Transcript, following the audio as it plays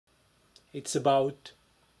It's about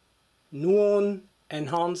Nuon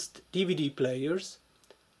enhanced DVD players,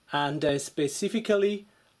 and specifically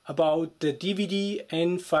about the DVD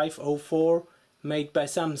N504 made by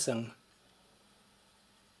Samsung.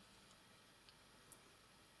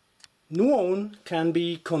 Nuon can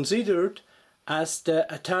be considered as the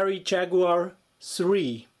Atari Jaguar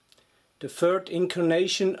 3, the third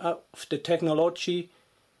incarnation of the technology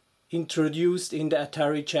introduced in the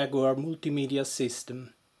Atari Jaguar multimedia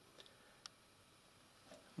system.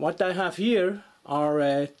 What I have here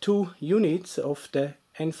are two units of the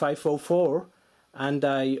N504, and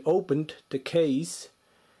I opened the case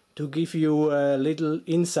to give you a little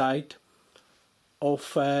insight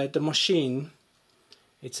of the machine.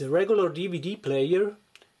 It's a regular DVD player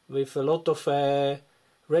with a lot of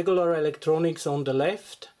regular electronics on the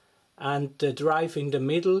left and the drive in the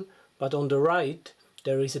middle, but on the right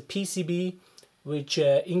there is a PCB which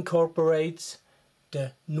incorporates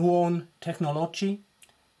the Nuon technology,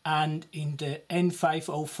 and in the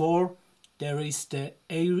N504 there is the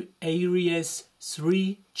Aries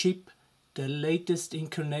 3 chip, the latest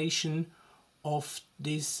incarnation of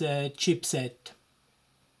this chipset.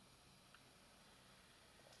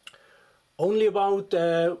 Only about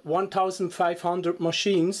 1,500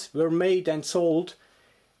 machines were made and sold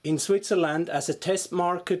in Switzerland as a test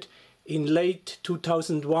market in late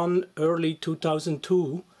 2001, early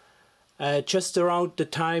 2002, just around the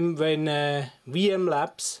time when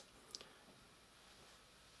VMLabs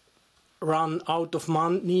ran out of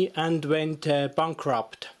money and went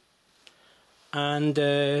bankrupt. And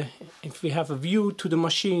if we have a view to the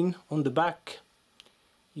machine on the back,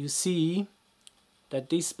 you see that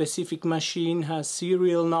this specific machine has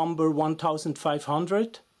serial number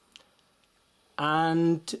 1500,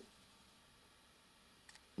 and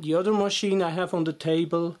the other machine I have on the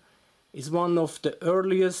table is one of the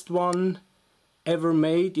earliest one ever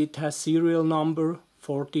made. It has serial number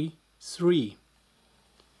 43.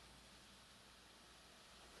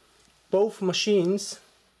 Both machines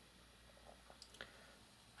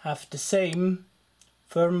have the same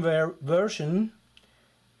firmware version,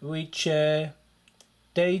 which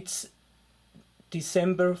dates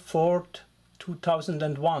December 4th,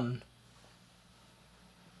 2001.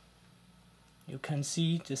 You can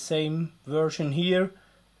see the same version here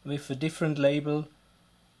with a different label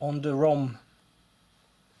on the ROM.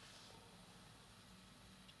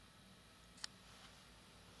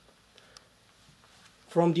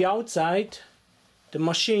 From the outside, the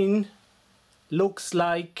machine looks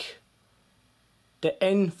like the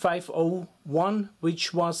N501,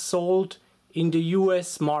 which was sold in the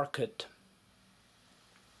US market.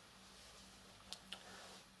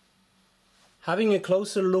 Having a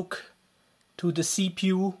closer look to the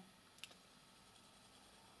CPU,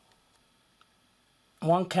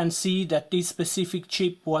 one can see that this specific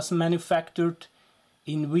chip was manufactured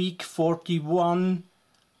in week 41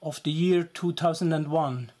 of the year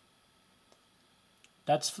 2001.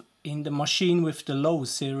 That's in the machine with the low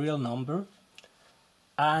serial number.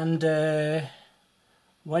 And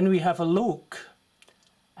when we have a look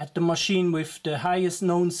at the machine with the highest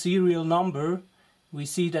known serial number, we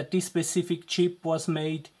see that this specific chip was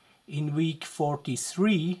made in week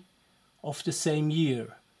 43 of the same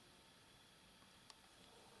year.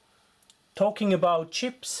 Talking about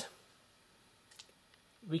chips,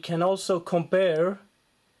 we can also compare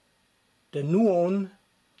the Nuon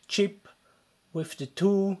chip with the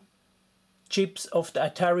two chips of the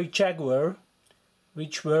Atari Jaguar,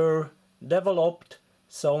 which were developed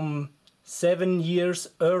some 7 years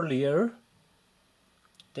earlier.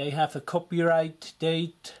 They have a copyright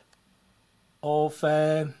date of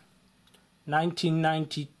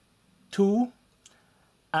 1992,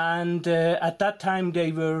 and at that time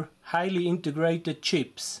they were highly integrated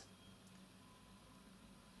chips.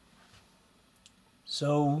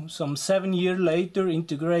 So some 7 years later,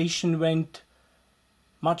 integration went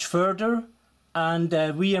much further, and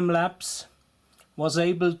VMLabs was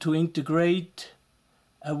able to integrate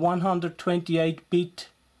a 128-bit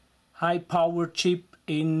high-power chip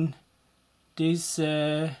in this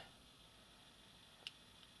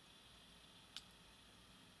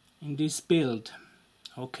build.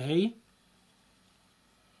 Okay.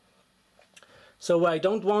 So I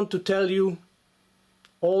don't want to tell you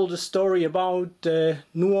all the story about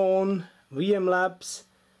Nuon, VMLabs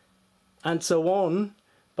and so on,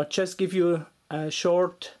 but just give you a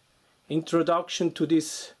short introduction to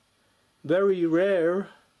this very rare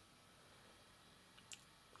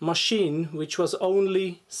machine, which was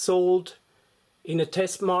only sold in a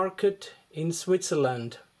test market in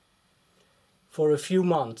Switzerland for a few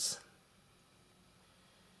months.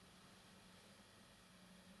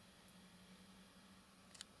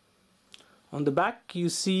 On the back you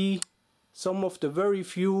see some of the very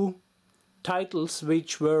few titles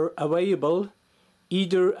which were available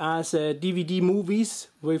either as DVD movies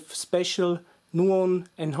with special Nuon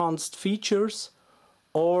enhanced features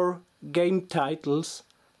or game titles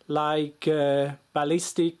like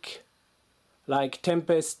Ballistic, like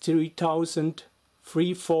Tempest 3000,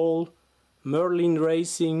 Free Fall, Merlin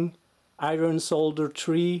Racing, Iron Soldier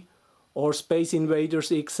 3 or Space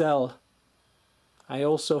Invaders XL. I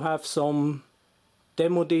also have some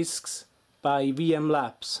demo discs by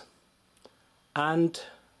VMLabs and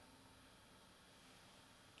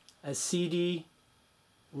a CD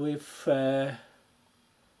with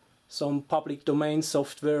some public domain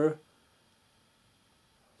software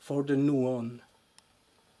for the Nuon.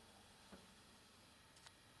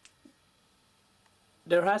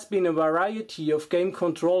 There has been a variety of game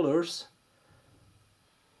controllers.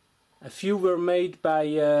 A few were made by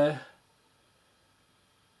a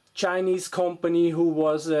Chinese company who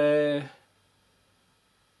was in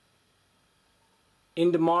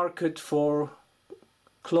the market for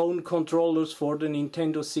clone controllers for the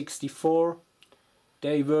Nintendo 64.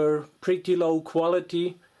 They were pretty low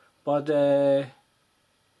quality, but they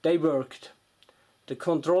worked. The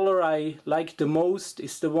controller I like the most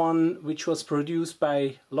is the one which was produced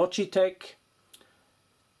by Logitech,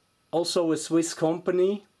 also a Swiss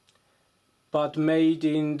company, but made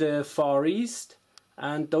in the Far East,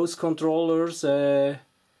 and those controllers are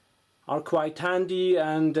quite handy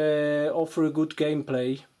and offer a good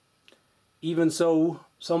gameplay. Even so,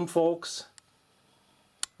 some folks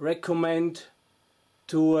recommend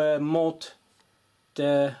to mod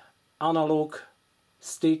the analog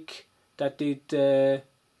stick that it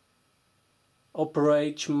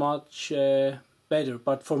operates much better,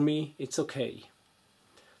 but for me it's okay.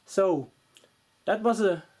 So that was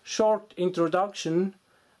a short introduction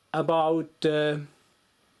about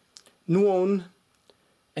Nuon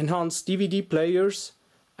enhanced DVD players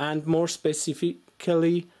and more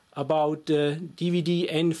specifically about the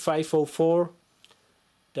DVD N504,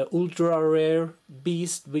 the ultra rare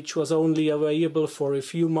beast which was only available for a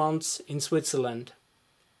few months in Switzerland.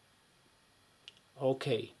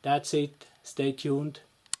 Okay, that's it. Stay tuned.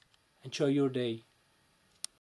 Enjoy your day.